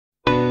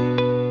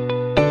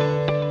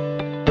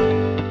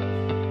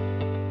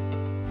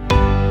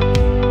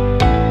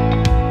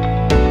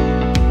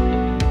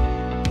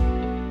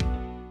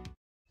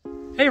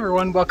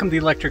everyone, welcome to the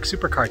Electric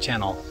Supercar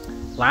channel.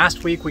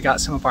 Last week we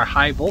got some of our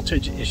high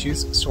voltage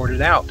issues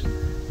sorted out.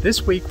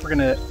 This week we're going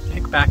to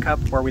pick back up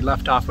where we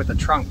left off with the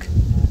trunk.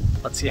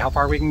 Let's see how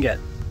far we can get.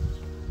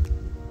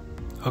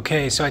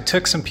 Okay, so I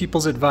took some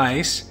people's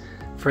advice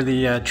for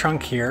the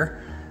trunk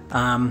here.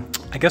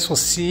 I guess we'll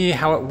see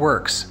how it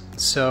works.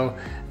 So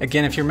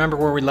again, if you remember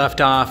where we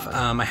left off,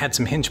 I had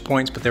some hinge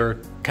points, but they were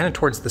kind of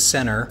towards the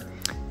center.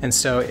 And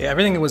so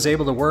everything was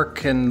able to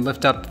work and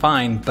lift up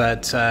fine,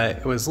 but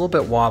it was a little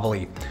bit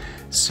wobbly.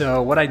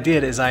 So what I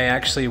did is I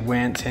actually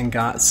went and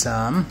got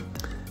some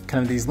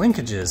kind of these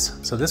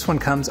linkages. So this one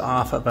comes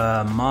off of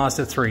a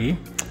Mazda 3.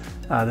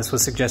 This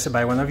was suggested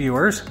by one of the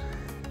viewers.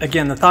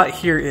 Again, the thought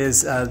here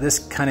is this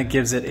kind of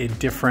gives it a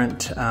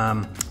different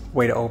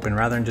way to open.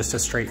 Rather than just a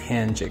straight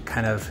hinge, it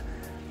kind of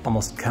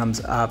almost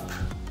comes up,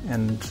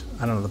 and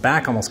I don't know, the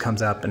back almost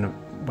comes up and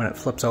when it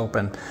flips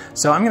open.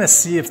 So I'm gonna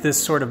see if this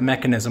sort of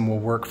mechanism will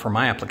work for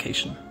my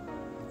application.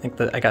 I think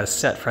that I got a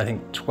set for, I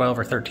think, 12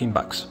 or 13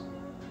 bucks.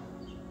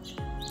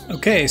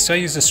 Okay, so I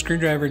used a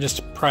screwdriver just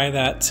to pry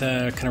that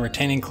kind of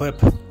retaining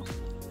clip,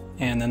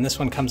 and then this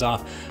one comes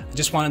off. I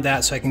just wanted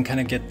that so I can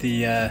kind of get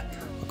the,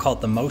 we'll call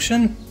it the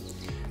motion.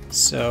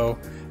 So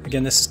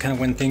again, this is kind of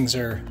when things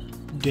are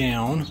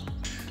down.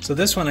 So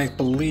this one, I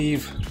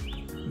believe,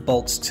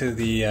 bolts to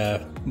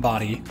the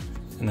body,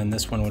 and then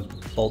this one would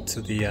bolt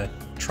to the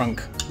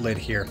trunk lid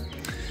here.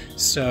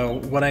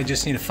 So what I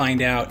just need to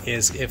find out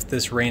is if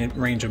this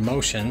range of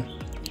motion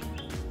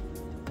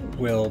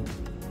will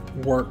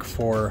work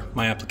for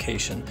my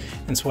application.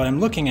 And so what I'm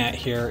looking at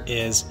here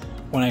is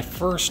when I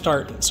first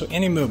start, so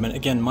any movement,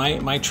 again,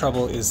 my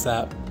trouble is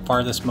that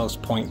farthest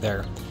most point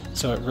there.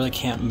 So it really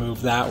can't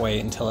move that way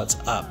until it's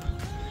up.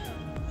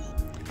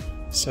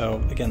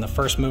 So again, the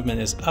first movement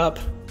is up,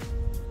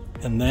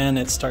 and then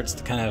it starts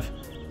to kind of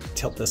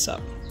tilt this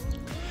up.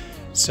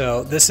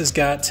 So this has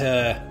got,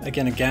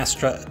 again, a gas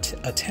strut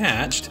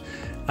attached.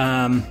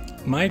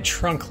 My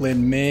trunk lid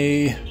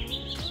may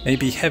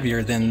be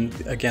heavier than,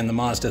 again, the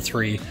Mazda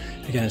 3.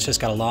 Again, it's just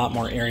got a lot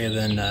more area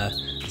than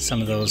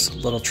some of those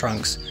little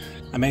trunks.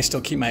 I may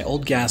still keep my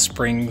old gas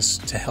springs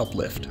to help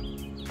lift.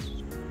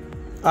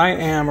 I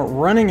am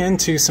running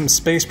into some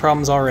space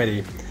problems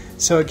already.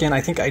 So again,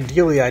 I think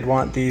ideally I'd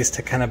want these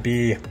to kind of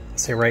be,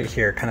 say, right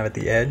here, kind of at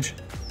the edge.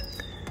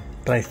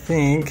 But I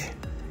think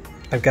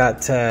I've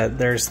got,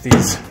 there's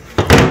these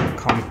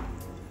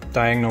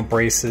diagonal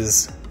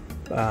braces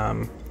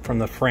from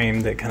the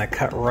frame that kind of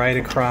cut right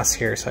across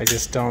here, so I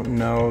just don't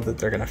know that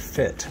they're gonna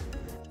fit.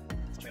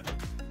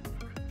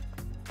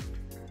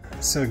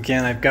 So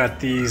again, I've got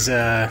these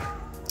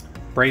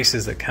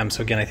braces that come,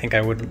 so again, I think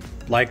I would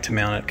like to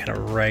mount it kind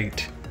of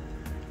right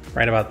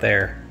about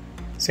there.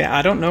 So yeah,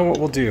 I don't know what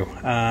we'll do.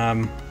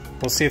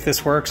 We'll see if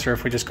this works or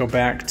if we just go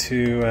back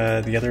to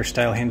the other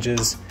style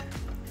hinges.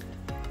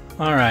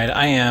 All right,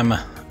 I am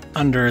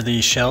under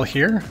the shell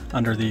here,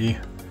 under the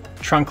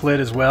trunk lid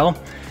as well.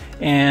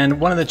 And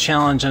one of the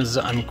challenges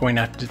I'm going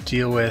to have to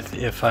deal with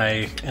if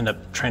I end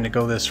up trying to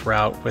go this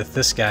route with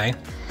this guy,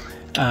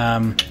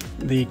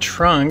 the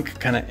trunk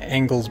kind of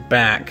angles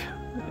back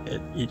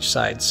at each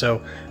side.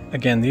 So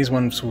again, these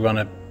ones we want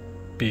to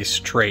be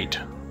straight.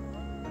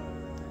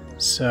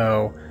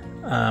 So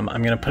I'm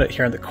going to put it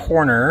here in the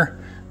corner,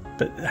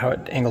 but how it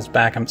angles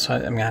back, so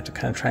I'm going to have to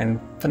kind of try and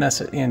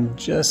finesse it in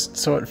just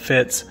so it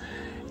fits.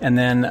 And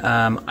then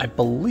I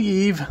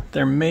believe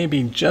there may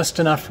be just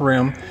enough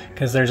room,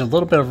 because there's a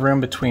little bit of room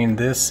between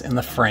this and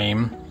the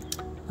frame,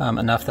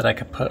 enough that I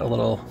could put a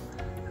little,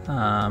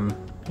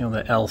 you know,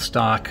 the L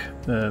stock,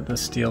 the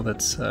steel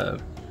that's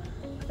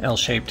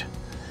L-shaped.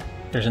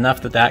 There's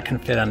enough that that can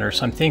fit under.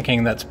 So I'm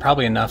thinking that's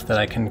probably enough that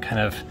I can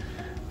kind of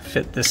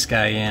fit this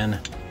guy in,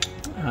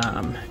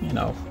 you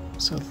know,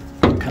 so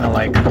kind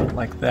of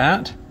like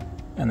that,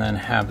 and then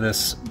have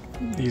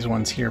these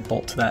ones here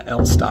bolt to that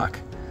L stock.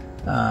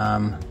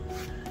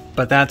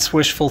 But that's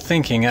wishful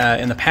thinking.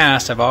 In the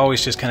past, I've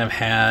always just kind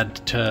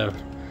of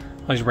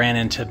always ran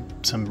into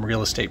some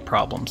real estate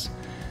problems.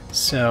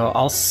 So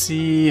I'll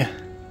see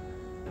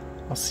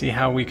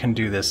how we can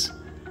do this.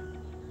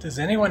 Does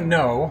anyone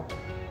know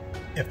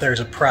if there's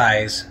a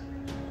prize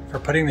for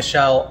putting the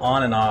shell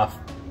on and off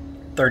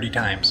 30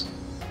 times?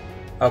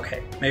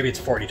 Okay, maybe it's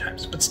 40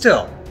 times, but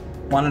still,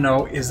 want to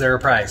know, is there a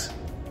prize?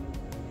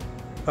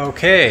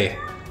 Okay,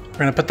 we're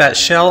gonna put that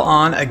shell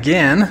on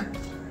again.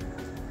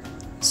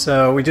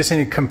 So we just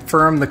need to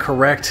confirm the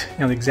correct,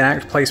 you know, the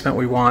exact placement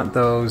we want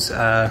those,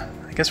 I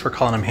guess we're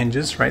calling them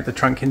hinges, right? The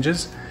trunk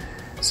hinges.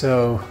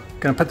 So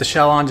gonna put the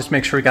shell on, just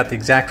make sure we got the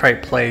exact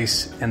right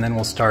place, and then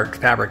we'll start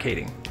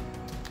fabricating.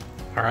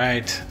 All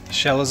right, the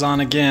shell is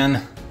on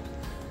again.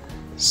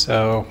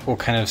 So we'll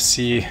kind of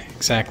see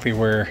exactly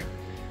where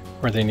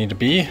they need to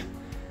be,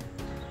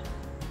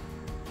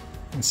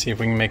 and see if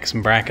we can make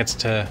some brackets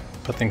to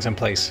put things in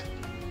place.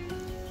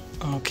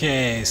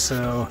 Okay,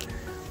 so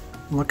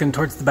I'm looking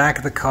towards the back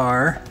of the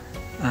car,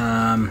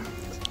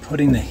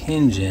 putting the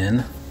hinge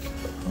in.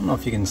 I don't know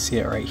if you can see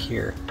it right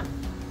here,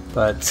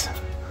 but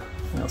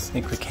I'll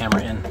sneak the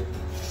camera in.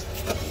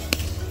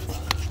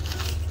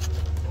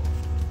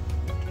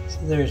 So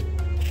I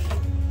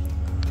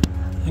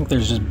think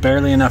there's just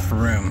barely enough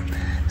room.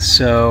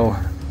 So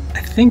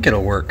I think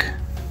it'll work.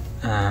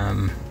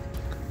 We'll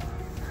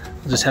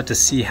just have to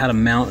see how to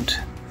mount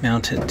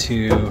it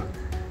to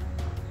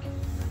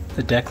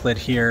the deck lid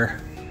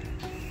here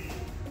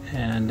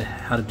and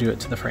how to do it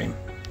to the frame.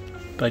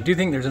 But I do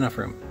think there's enough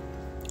room.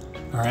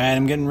 All right,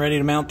 I'm getting ready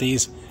to mount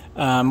these.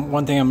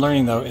 One thing I'm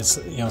learning though is,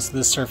 so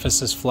this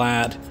surface is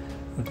flat,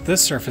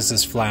 this surface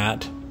is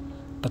flat,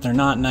 but they're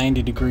not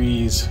 90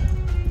 degrees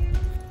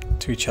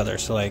to each other.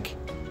 So like,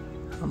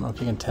 I don't know if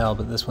you can tell,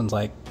 but this one's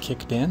like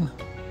kicked in.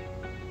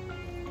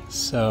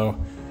 So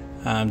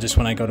just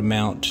when I go to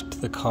mount to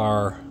the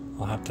car,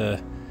 I'll have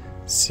to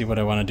see what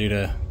I want to do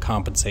to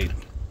compensate.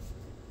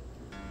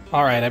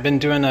 All right, I've been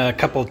doing a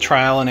couple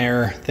trial and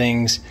error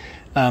things.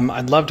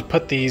 I'd love to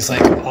put these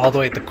like all the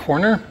way at the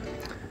corner,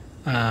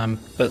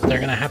 but they're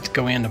gonna have to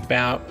go in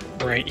about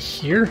right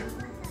here.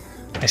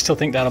 I still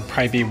think that'll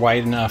probably be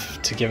wide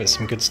enough to give it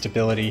some good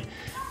stability,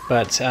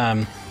 but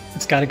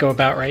it's got to go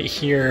about right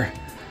here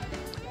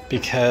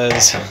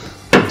because,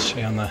 I'll show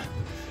you on the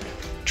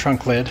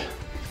trunk lid.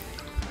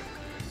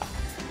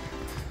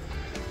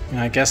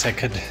 I guess I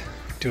could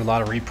do a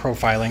lot of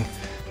reprofiling,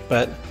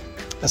 but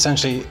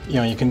essentially,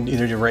 you can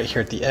either do right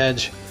here at the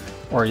edge,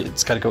 or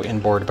it's got to go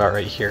inboard about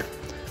right here.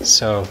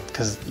 So,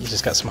 because you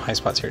just got some high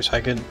spots here, so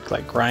I could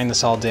like grind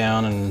this all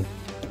down and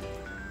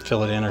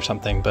fill it in or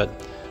something, but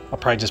I'll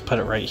probably just put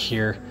it right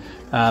here.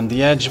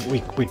 The edge,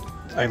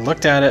 I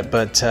looked at it,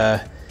 but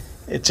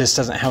it just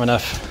doesn't have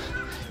enough.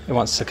 It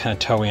wants to kind of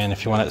toe in.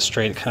 If you want it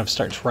straight, it kind of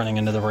starts running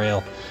into the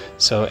rail.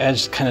 So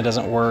edge kind of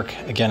doesn't work,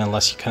 again,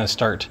 unless you kind of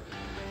start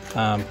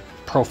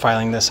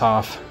profiling this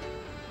off.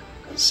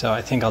 So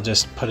I think I'll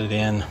just put it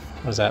in,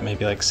 what is that,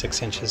 maybe like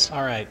 6 inches.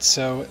 All right,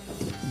 so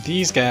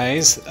these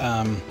guys,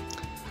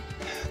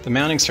 the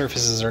mounting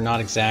surfaces are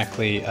not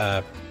exactly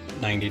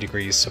 90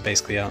 degrees. So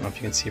basically, I don't know if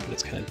you can see, but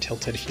it's kind of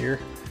tilted here.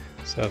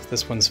 So if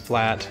this one's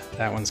flat,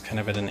 that one's kind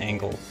of at an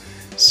angle.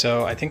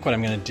 So I think what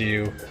I'm gonna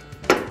do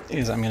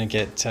is I'm gonna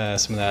get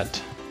some of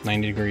that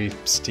 90-degree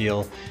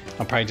steel.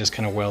 I'll probably just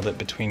kind of weld it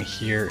between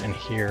here and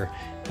here.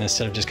 And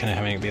instead of just kind of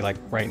having it be like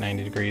right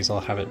 90 degrees,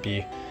 I'll have it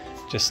be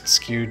just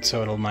skewed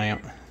so it'll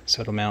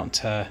mount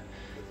to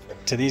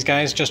these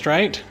guys just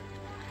right.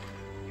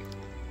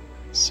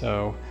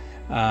 So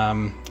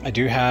I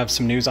do have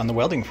some news on the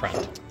welding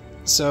front.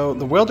 So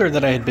the welder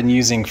that I had been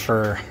using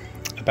for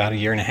about 1.5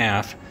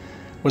 years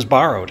was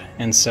borrowed,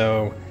 and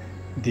so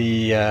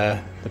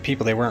the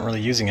people, they weren't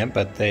really using it,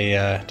 but they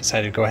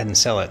decided to go ahead and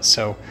sell it.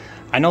 So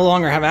I no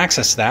longer have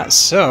access to that,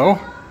 so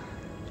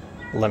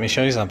let me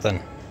show you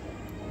something.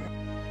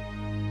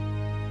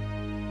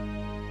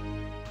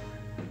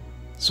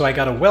 So I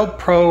got a Weld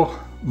Pro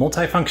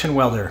multifunction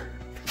welder.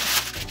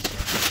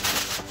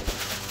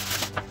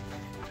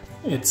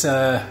 It's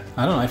I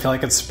don't know, I feel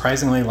like it's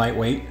surprisingly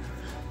lightweight.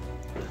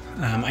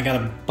 I got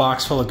a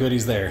box full of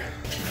goodies there.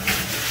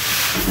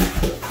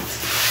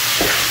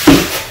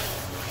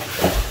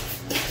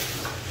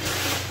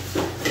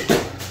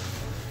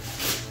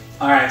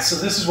 All right, so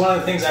this is one of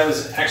the things I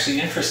was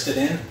actually interested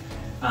in.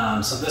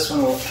 So this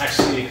one will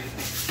actually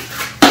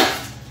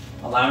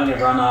allow me to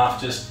run off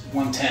just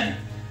 110.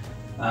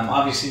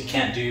 Obviously you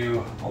can't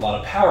do a lot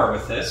of power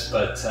with this,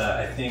 but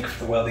I think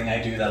for the welding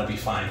I do, that'll be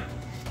fine.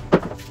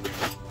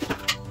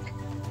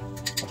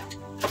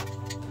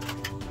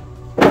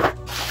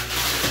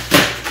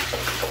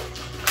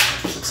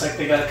 Looks like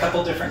they got a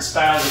couple different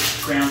styles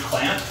of ground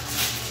clamp.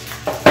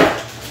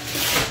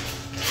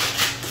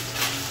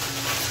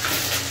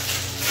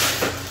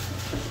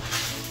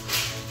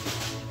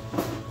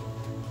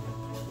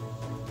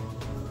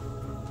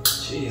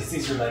 Jeez,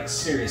 these are like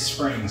serious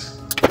springs.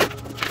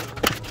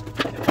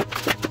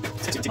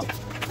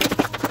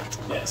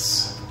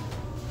 Yes.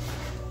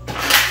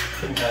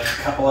 We've got a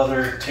couple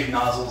other TIG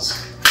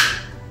nozzles.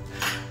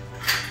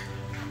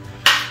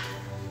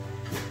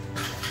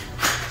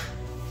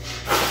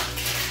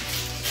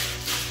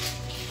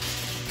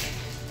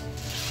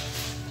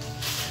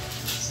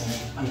 So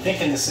I'm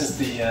thinking this is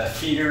the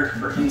feeder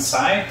for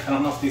inside. I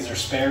don't know if these are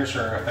spares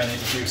or if I need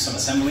to do some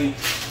assembly.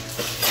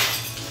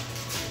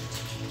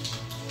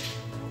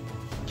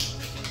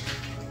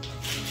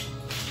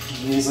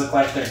 These look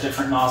like they're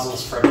different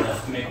nozzles for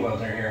the MIG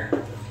welder here.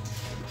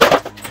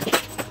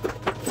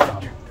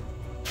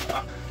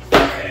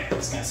 Okay, I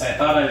was gonna say, I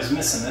thought I was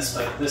missing this,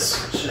 but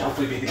this should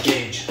hopefully be the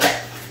gauge.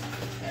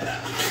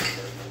 Yeah.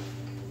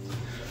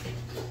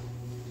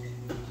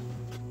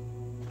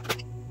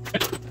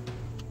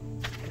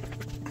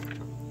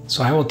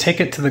 So I will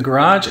take it to the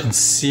garage and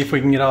see if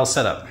we can get all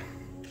set up.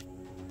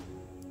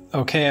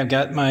 Okay, I've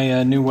got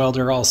my new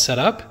welder all set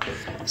up.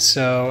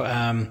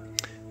 So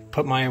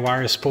put my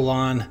wire spool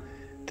on.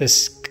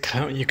 This,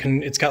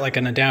 it's got like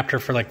an adapter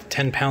for like the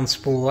 10-pound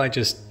spool. I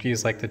just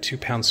use like the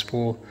 2-pound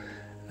spool.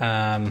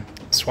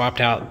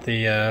 Swapped out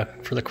the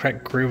for the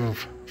correct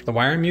groove for the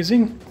wire I'm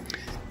using,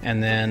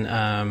 and then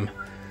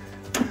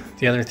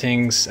the other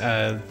things,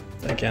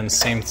 again,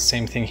 same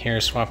thing here.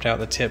 Swapped out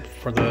the tip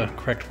for the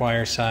correct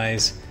wire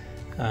size.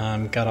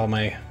 Got all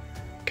my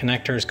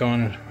connectors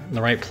going in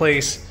the right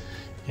place,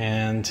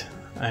 and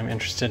I'm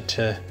interested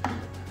to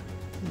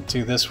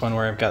do this one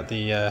where I've got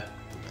the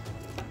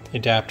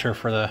adapter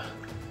for the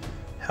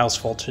house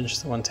voltage,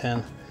 the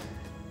 110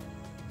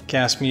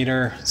 gas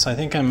meter. So I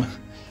think I'm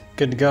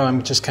good to go.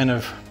 I'm just kind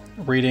of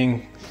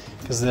reading,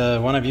 because the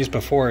one I've used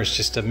before is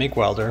just a MIG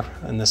welder,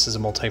 and this is a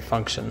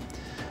multi-function.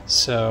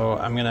 So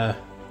I'm gonna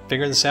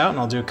figure this out, and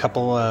I'll do a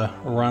couple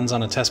runs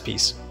on a test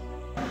piece.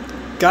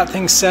 Got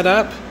things set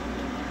up.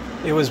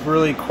 It was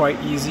really quite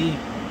easy.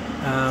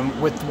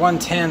 With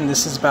 110,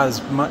 this is about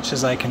as much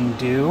as I can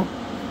do,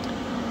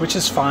 which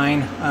is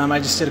fine. I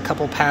just did a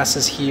couple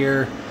passes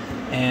here,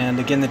 and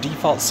again, the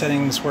default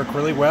settings work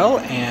really well,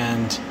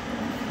 and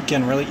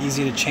again, really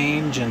easy to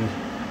change, and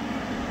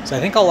so I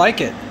think I'll like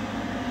it.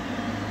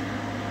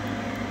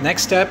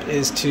 Next step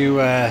is to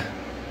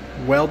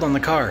weld on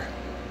the car.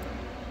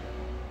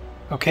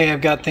 Okay,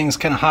 I've got things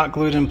kind of hot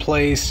glued in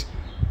place.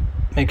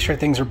 Make sure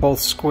things are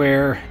both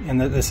square and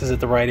that this is at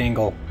the right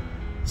angle.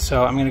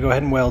 So I'm going to go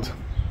ahead and weld.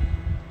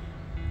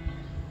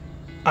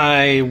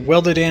 I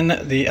welded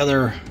in the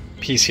other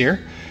piece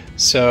here,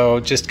 so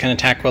just kind of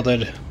tack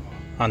welded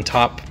on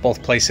top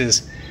both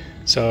places.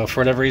 So for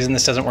whatever reason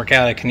this doesn't work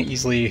out, I can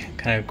easily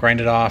kind of grind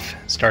it off,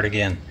 start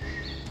again.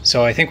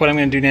 So I think what I'm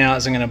going to do now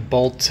is I'm going to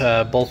bolt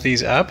both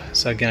these up.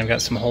 So again, I've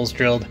got some holes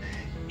drilled,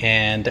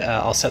 and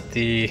I'll set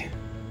the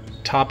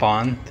top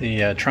on,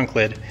 the trunk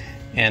lid,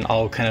 and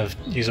I'll kind of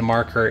use a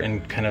marker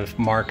and kind of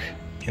mark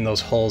in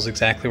those holes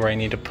exactly where I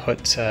need to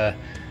put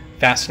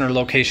fastener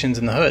locations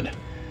in the hood.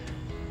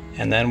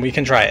 And then we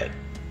can try it.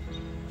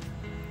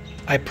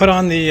 I put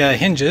on the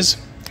hinges,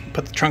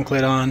 put the trunk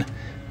lid on,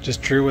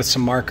 just drew with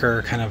some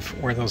marker kind of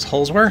where those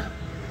holes were.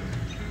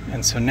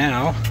 And so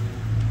now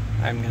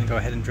I'm going to go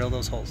ahead and drill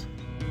those holes.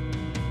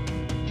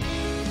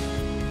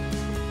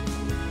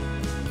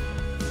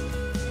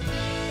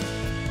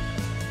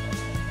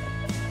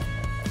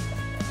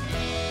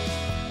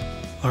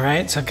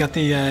 Alright, so I've got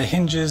the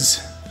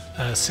hinges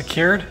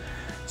secured,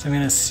 so I'm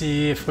going to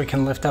see if we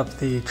can lift up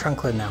the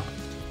trunk lid now.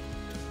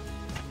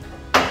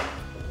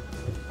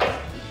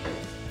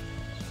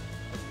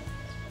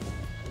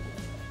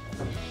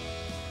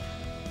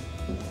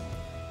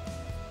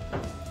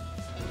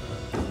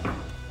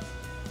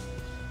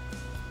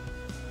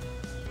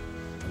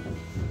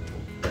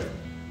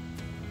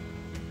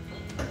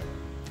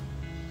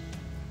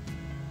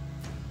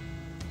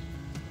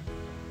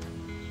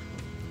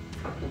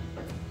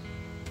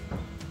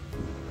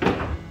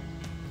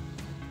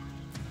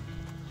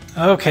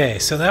 Okay,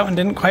 so that one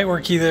didn't quite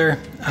work either.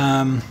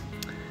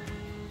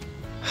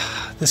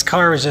 This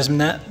car was just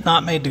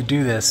not made to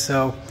do this,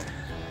 so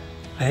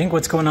I think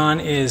what's going on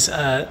is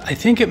I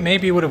think it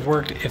maybe would have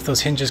worked if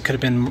those hinges could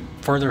have been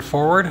further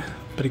forward,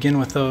 but again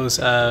with those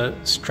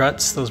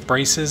struts, those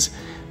braces,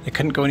 they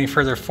couldn't go any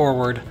further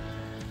forward,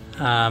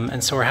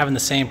 and so we're having the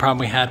same problem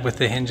we had with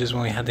the hinges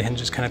when we had the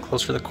hinges kind of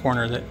closer to the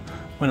corner, that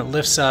when it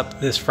lifts up,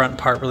 this front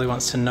part really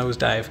wants to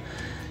nosedive.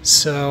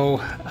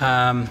 So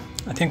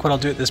I think what I'll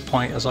do at this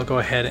point is I'll go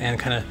ahead and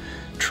kind of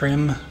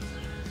trim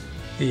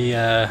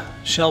the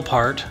shell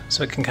part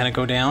so it can kind of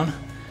go down,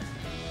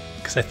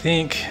 because I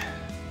think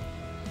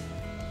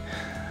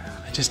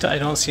I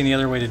don't see any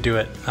other way to do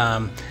it,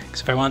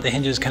 because if I want the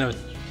hinges kind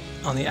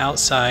of on the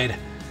outside,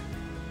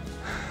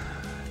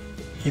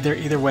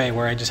 either way,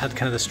 where I just have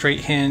kind of the straight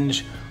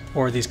hinge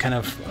or these kind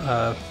of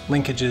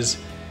linkages,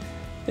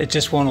 it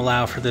just won't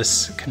allow for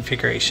this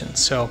configuration.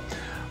 So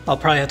I'll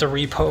probably have to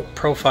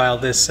re-profile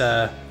this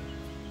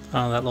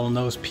that little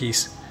nose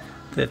piece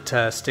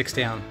that sticks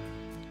down.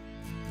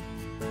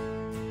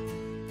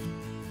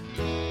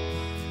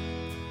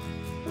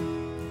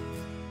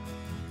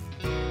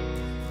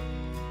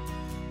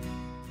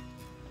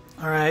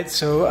 Alright,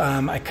 so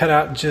I cut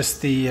out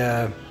just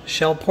the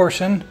shell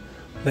portion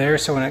there,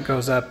 so when it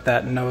goes up,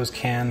 that nose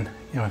can,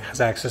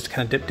 has access to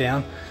kind of dip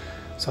down.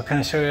 So I'll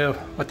kind of show you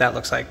what that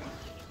looks like.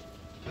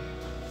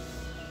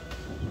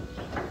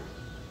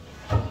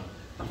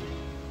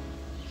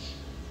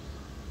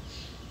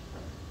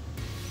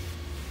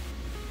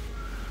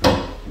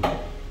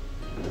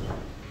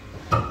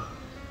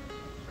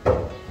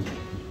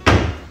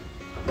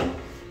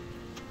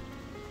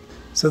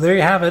 So there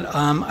you have it.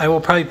 I will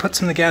probably put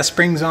some of the gas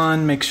springs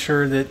on, make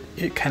sure that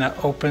it kind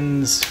of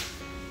opens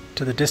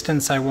to the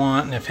distance I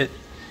want, and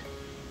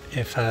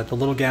if the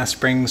little gas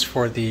springs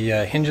for the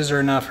hinges are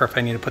enough, or if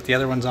I need to put the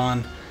other ones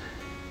on.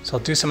 So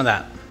I'll do some of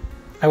that.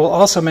 I will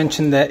also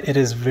mention that it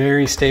is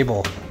very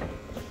stable.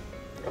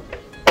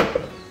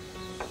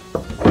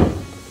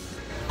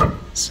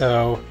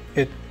 So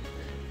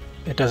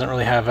it doesn't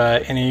really have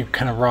any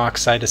kind of rock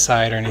side to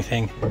side or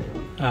anything.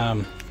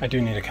 I do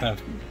need to kind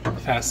of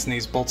fasten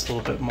these bolts a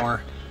little bit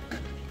more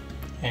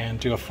and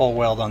do a full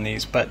weld on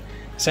these, but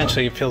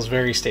essentially it feels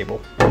very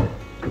stable.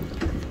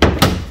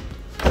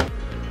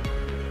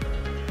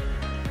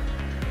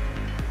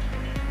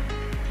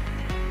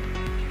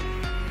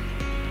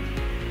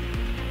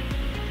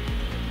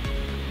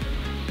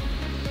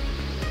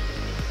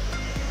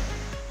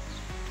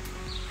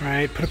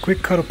 Alright, put a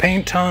quick coat of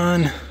paint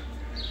on.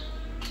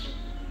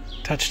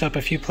 touched up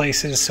a few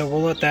places, so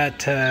we'll let that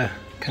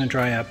kind of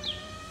dry up.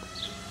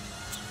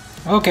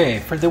 Okay,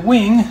 for the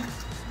wing,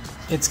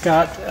 it's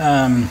got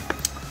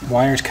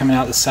wires coming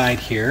out the side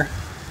here,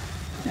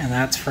 and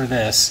that's for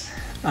this.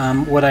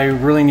 What I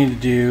really need to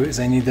do is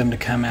I need them to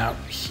come out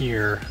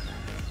here,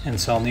 and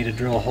so I'll need to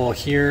drill a hole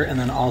here and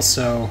then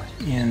also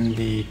in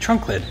the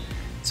trunk lid.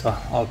 So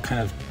I'll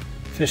kind of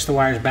fish the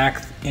wires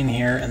back in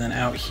here and then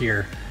out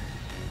here.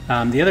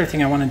 The other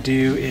thing I want to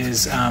do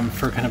is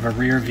for kind of a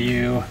rear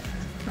view,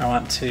 I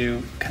want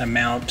to kind of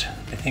mount,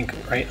 I think,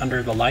 right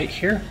under the light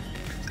here.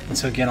 And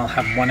so again, I'll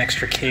have one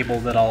extra cable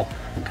that I'll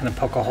kind of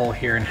poke a hole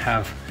here and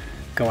have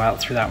go out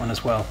through that one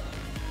as well.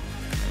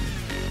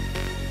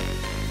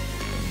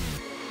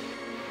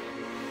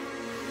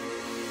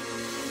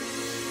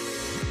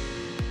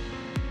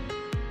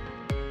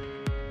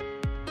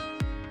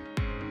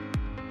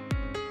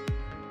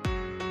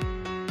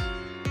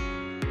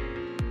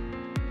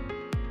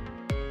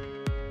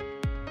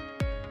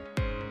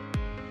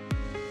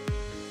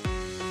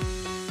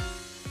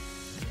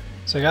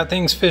 So I got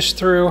things fished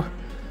through.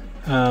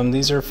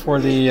 These are for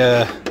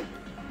the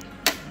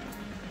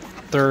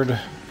third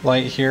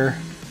light here.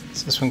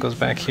 So this one goes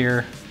back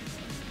here.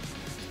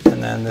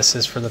 And then this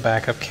is for the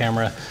backup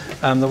camera.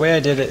 The way I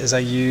did it is I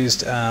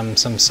used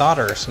some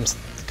solder, some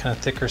kind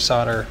of thicker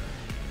solder,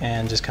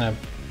 and just kind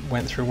of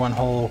went through one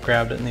hole,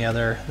 grabbed it in the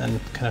other,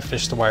 then kind of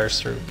fished the wires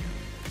through.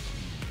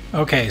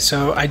 Okay,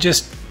 so I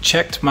just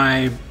checked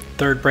my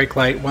third brake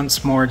light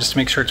once more just to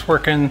make sure it's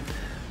working.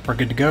 We're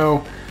good to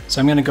go. So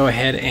I'm going to go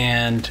ahead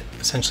and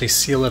essentially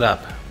seal it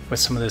up with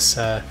some of this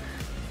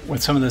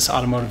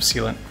automotive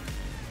sealant.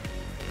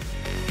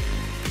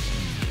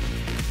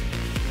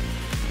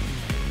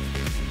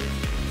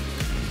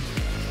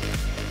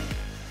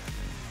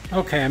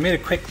 Okay, I made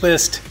a quick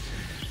list.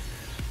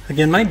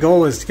 Again, my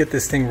goal is to get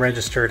this thing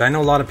registered. I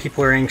know a lot of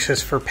people are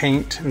anxious for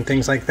paint and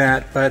things like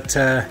that, but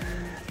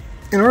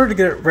in order to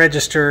get it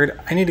registered,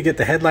 I need to get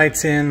the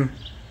headlights in.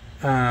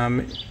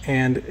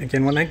 And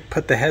again, when I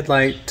put the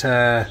headlight,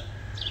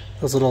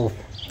 those little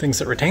things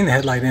that retain the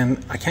headlight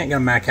in, I can't get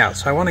them back out.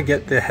 So I want to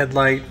get the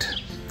headlight,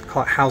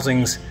 call it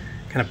housings,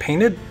 kind of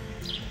painted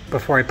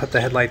before I put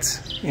the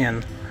headlights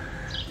in.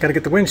 Got to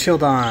get the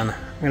windshield on.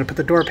 I'm going to put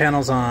the door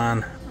panels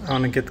on. I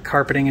want to get the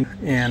carpeting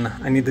in.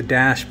 I need the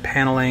dash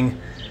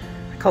paneling.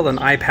 I call it an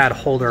iPad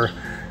holder.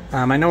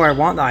 I know I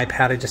want the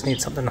iPad, I just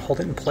need something to hold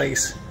it in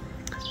place.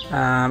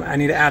 I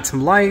need to add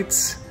some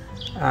lights.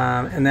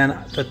 And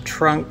then the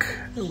trunk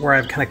where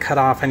I've kind of cut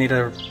off, I need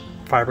to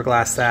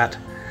fiberglass that.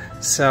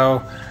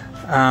 So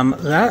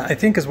that I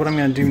think is what I'm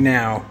going to do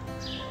now.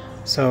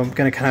 So I'm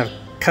going to kind of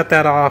cut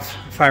that off,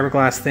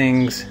 fiberglass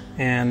things,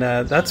 and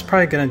that's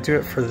probably going to do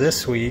it for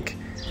this week.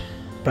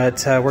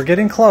 But we're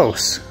getting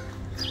close.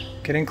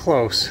 Getting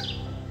close.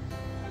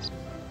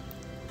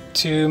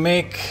 To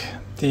make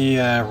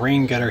the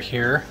rain gutter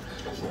here,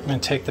 I'm going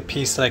to take the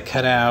piece that I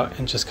cut out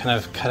and just kind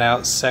of cut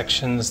out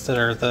sections that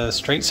are the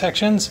straight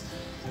sections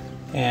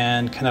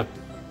and kind of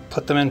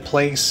put them in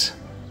place,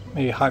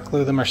 maybe hot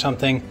glue them or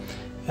something,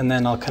 and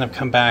then I'll kind of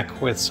come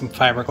back with some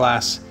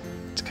fiberglass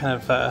to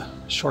kind of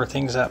shore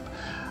things up.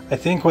 I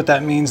think what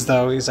that means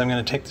though is I'm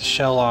going to take the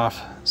shell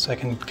off so I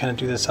can kind of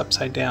do this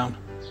upside down.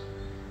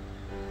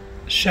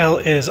 Shell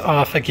is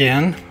off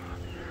again.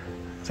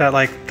 Is that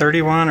like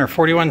 31 or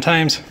 41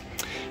 times?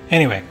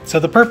 Anyway, so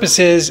the purpose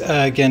is,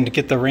 again, to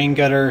get the rain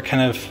gutter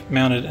kind of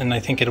mounted, and I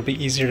think it'll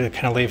be easier to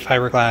kind of lay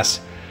fiberglass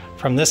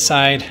from this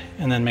side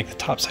and then make the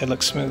top side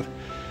look smooth.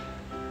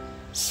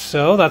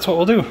 So that's what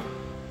we'll do.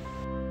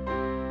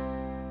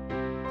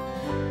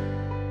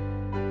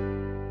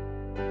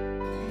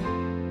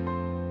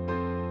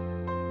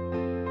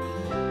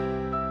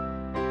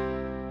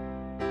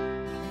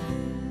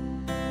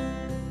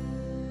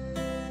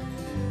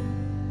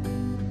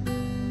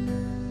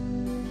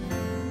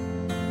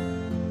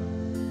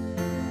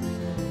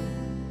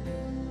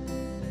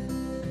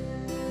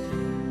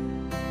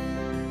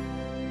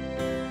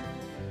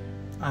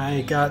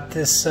 I got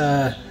this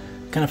kind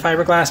of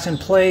fiberglassed in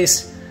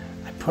place.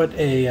 I put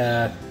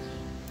a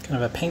kind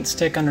of a paint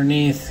stick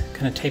underneath,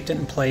 kind of taped it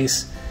in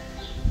place.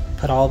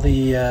 Put all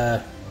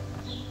the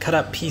cut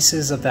up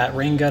pieces of that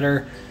rain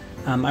gutter.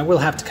 I will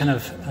have to kind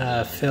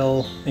of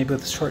fill, maybe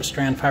with a short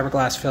strand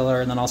fiberglass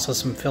filler, and then also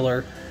some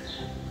filler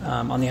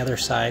on the other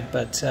side.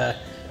 But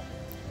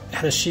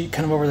had a sheet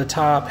kind of over the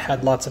top,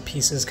 had lots of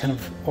pieces kind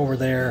of over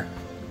there.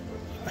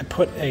 I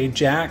put a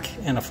jack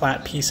and a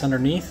flat piece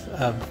underneath,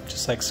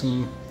 just like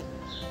some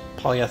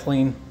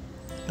polyethylene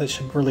that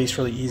should release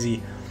really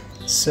easy.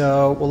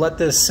 So we'll let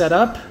this set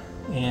up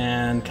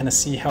and kind of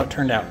see how it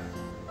turned out.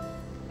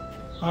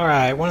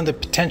 Alright, one of the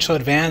potential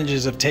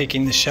advantages of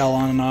taking the shell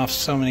on and off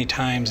so many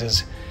times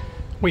is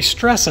we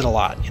stress it a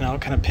lot, you know,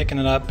 kind of picking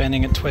it up,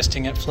 bending it,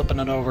 twisting it, flipping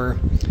it over,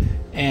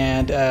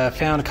 and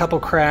found a couple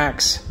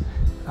cracks.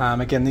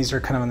 Again, these are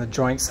kind of in the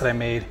joints that I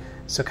made,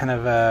 so kind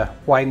of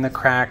widen the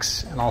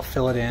cracks, and I'll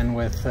fill it in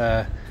with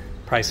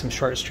probably some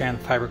short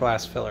strand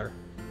fiberglass filler.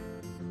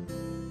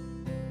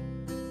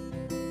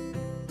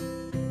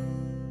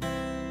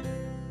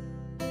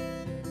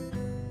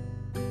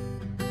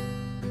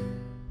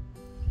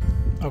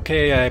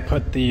 Okay, I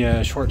put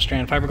the short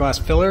strand fiberglass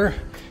filler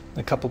in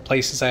a couple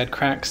places I had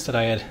cracks that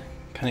I had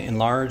kind of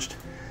enlarged.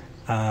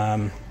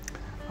 I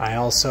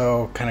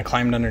also kind of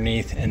climbed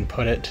underneath and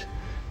put it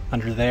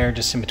under there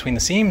just in between the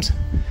seams.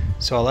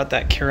 So I'll let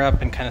that cure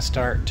up and kind of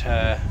start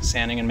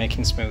sanding and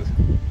making smooth.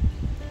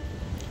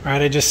 All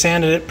right, I just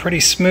sanded it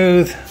pretty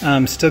smooth.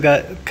 Still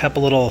got a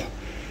couple little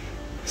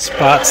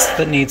spots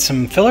that need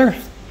some filler. So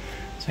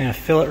I'm gonna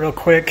fill it real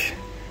quick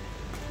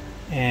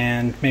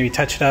and maybe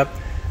touch it up.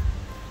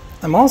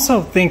 I'm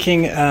also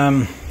thinking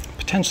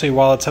potentially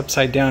while it's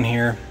upside down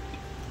here,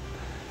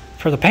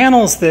 for the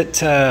panels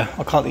that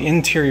I'll call it the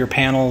interior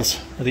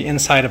panels or the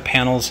inside of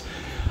panels,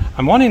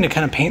 I'm wanting to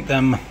kind of paint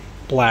them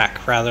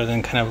black rather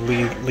than kind of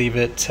leave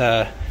it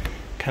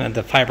kind of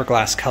the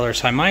fiberglass color.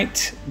 So I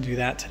might do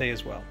that today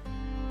as well.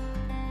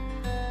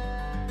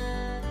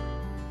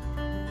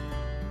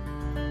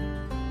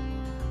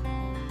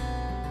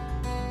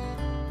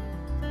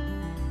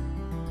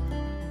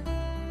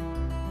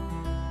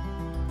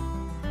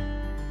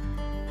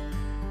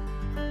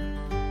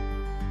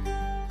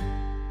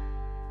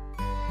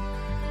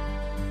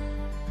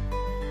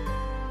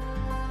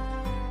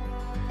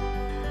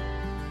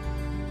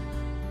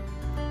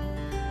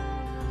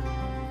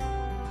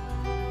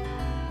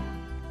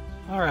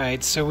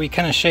 Alright, so we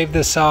kind of shaved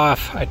this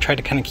off. I tried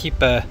to kind of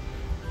keep a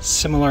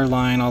similar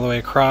line all the way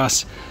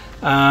across.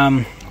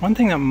 One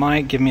thing that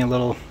might give me a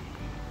little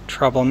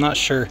trouble, I'm not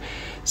sure.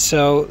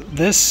 So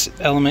this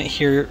element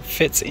here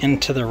fits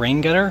into the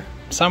rain gutter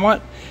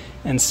somewhat.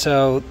 And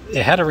so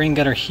it had a rain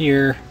gutter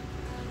here,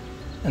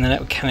 and then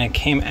it kind of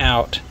came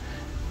out.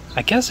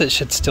 I guess it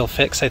should still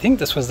fit, 'cause I think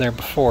this was there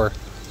before.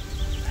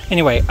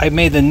 Anyway, I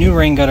made the new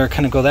rain gutter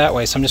kind of go that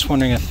way, so I'm just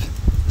wondering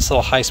if this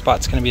little high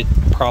spot's going to be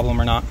a problem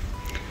or not.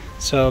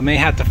 So may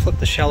have to flip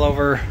the shell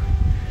over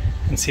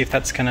and see if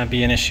that's going to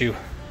be an issue.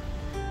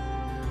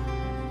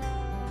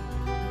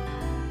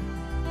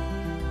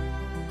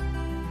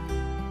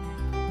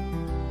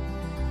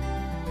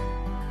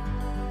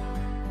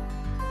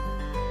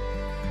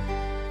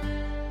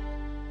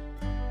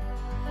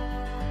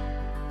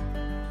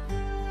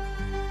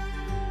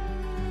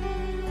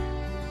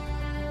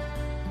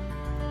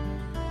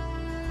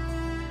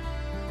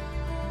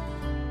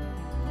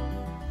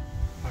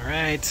 All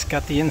right,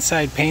 got the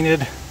inside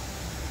painted.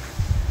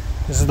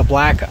 This is the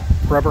black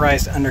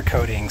rubberized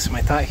undercoating. So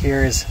my thought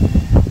here is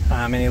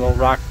any little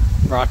rock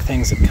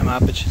things that come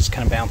up, it should just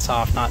kind of bounce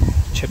off, not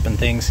chipping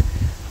things.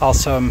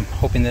 Also, I'm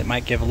hoping that it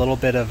might give a little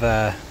bit of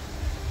a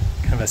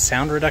kind of a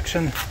sound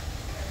reduction.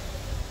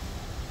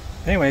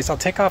 Anyways, I'll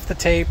take off the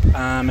tape.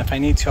 If I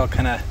need to, I'll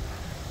kind of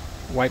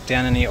wipe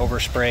down any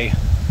overspray.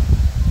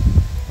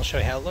 I'll show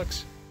you how it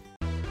looks.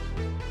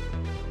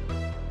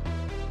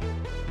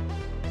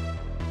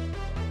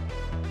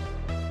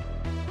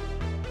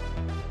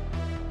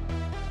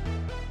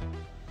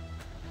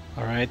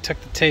 Alright, took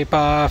the tape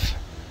off,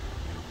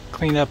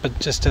 cleaned up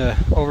just a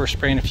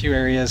overspray in a few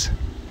areas.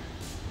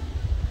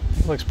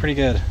 It looks pretty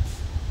good.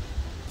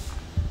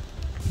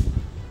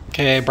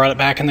 Okay, brought it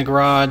back in the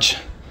garage,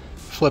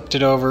 flipped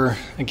it over.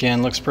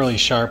 Again, looks really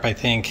sharp, I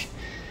think.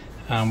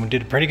 We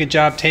did a pretty good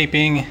job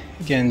taping.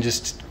 Again,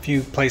 just a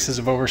few places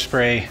of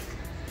overspray.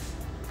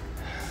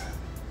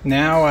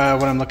 Now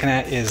what I'm looking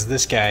at is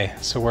this guy.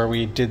 So where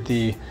we did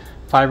the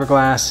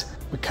fiberglass,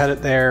 we cut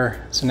it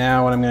there. So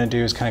now what I'm going to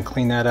do is kind of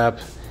clean that up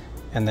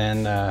and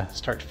then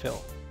start to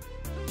fill.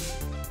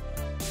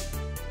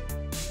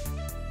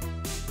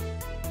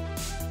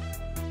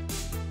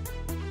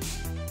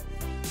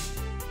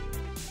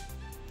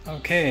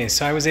 Okay,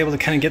 so I was able to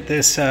kind of get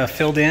this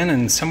filled in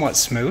and somewhat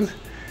smooth.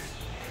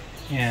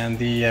 And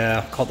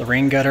the, call it the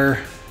rain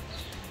gutter,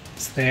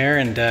 is there.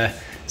 And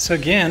so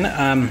again,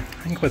 I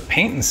think with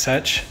paint and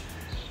such,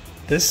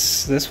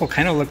 this will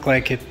kind of look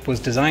like it was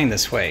designed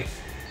this way.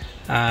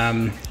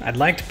 I'd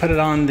like to put it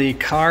on the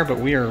car, but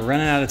we are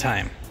running out of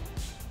time.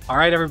 All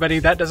right, everybody,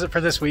 that does it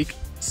for this week.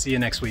 See you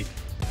next week.